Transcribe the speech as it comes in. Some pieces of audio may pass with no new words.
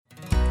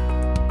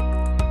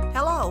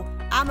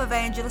I'm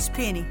Evangelist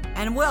Penny,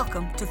 and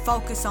welcome to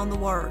Focus on the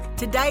Word.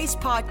 Today's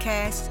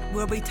podcast,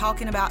 we'll be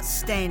talking about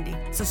standing.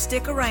 So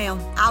stick around.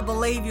 I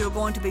believe you're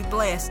going to be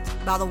blessed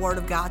by the Word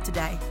of God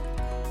today.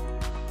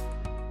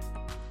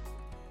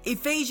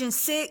 Ephesians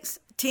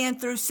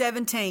 6:10 through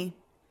 17.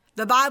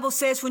 The Bible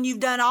says when you've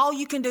done all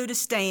you can do to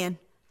stand.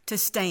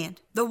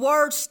 The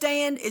word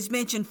stand is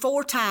mentioned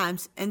 4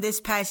 times in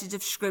this passage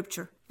of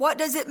Scripture. What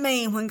does it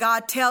mean when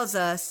God tells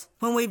us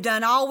when we've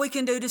done all we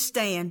can do to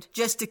stand,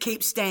 just to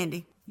keep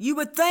standing? You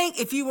would think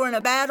if you were in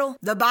a battle,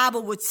 the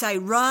Bible would say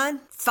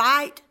run,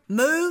 fight,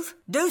 move,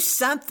 do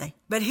something.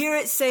 But here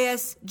it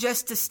says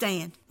just to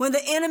stand. When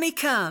the enemy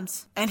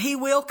comes, and he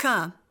will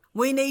come,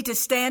 we need to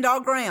stand our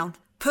ground,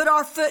 put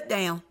our foot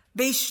down,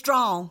 be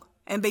strong,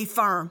 and be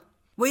firm.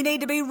 We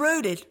need to be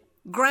rooted,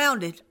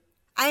 grounded,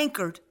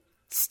 anchored,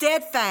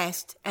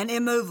 steadfast, and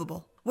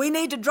immovable. We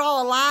need to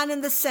draw a line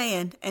in the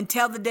sand and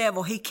tell the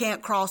devil he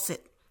can't cross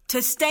it.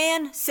 To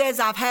stand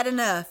says I've had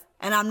enough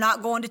and I'm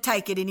not going to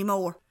take it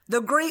anymore. The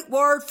Greek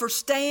word for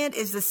stand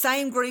is the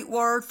same Greek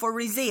word for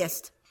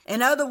resist.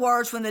 In other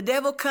words, when the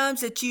devil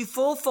comes at you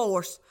full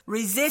force,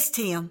 resist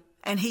him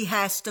and he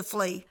has to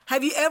flee.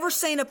 Have you ever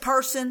seen a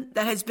person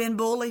that has been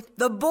bullied?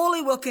 The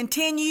bully will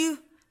continue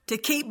to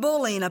keep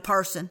bullying a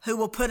person who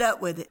will put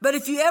up with it. But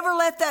if you ever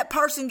let that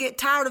person get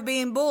tired of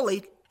being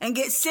bullied and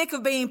get sick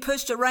of being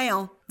pushed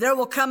around, there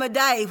will come a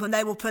day when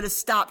they will put a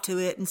stop to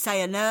it and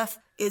say enough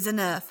is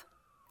enough.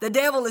 The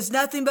devil is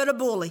nothing but a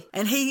bully,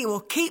 and he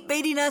will keep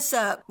beating us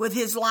up with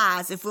his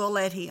lies if we'll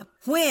let him.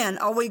 When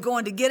are we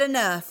going to get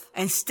enough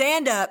and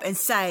stand up and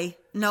say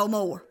no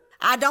more?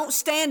 I don't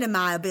stand in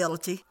my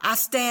ability. I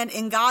stand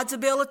in God's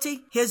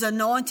ability, His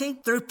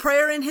anointing, through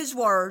prayer and His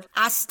word.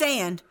 I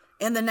stand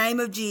in the name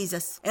of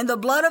Jesus, in the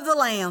blood of the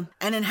Lamb,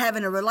 and in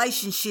having a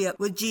relationship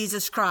with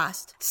Jesus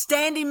Christ.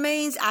 Standing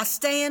means I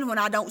stand when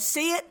I don't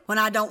see it, when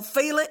I don't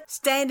feel it.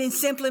 Standing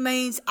simply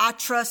means I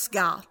trust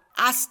God.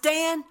 I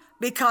stand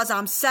because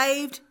I'm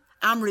saved,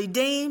 I'm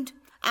redeemed,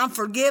 I'm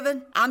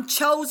forgiven, I'm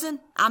chosen,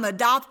 I'm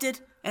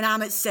adopted, and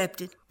I'm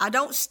accepted. I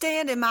don't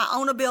stand in my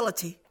own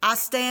ability. I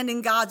stand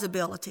in God's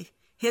ability,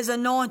 His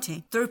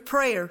anointing, through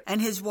prayer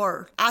and His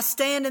word. I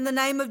stand in the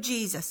name of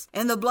Jesus,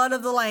 in the blood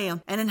of the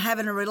Lamb, and in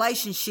having a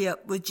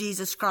relationship with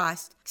Jesus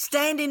Christ.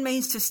 Standing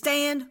means to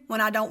stand when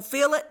I don't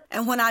feel it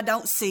and when I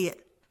don't see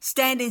it.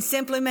 Standing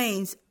simply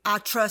means I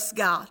trust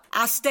God.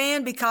 I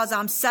stand because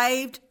I'm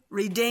saved,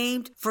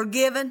 redeemed,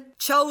 forgiven,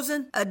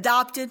 chosen,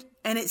 adopted,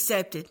 and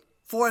accepted.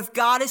 For if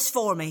God is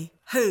for me,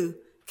 who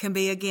can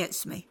be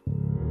against me?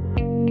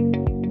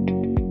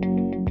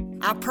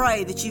 I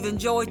pray that you've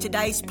enjoyed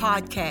today's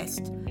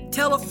podcast.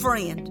 Tell a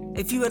friend.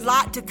 If you would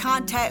like to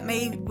contact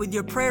me with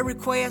your prayer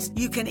request,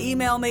 you can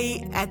email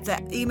me at the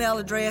email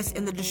address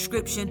in the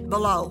description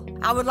below.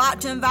 I would like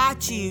to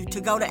invite you to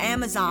go to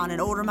Amazon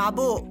and order my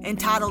book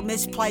entitled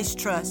Misplaced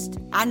Trust.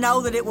 I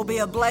know that it will be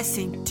a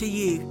blessing to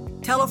you.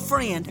 Tell a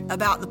friend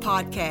about the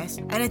podcast.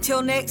 And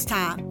until next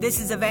time,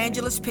 this is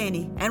Evangelist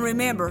Penny. And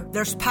remember,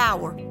 there's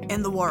power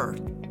in the Word.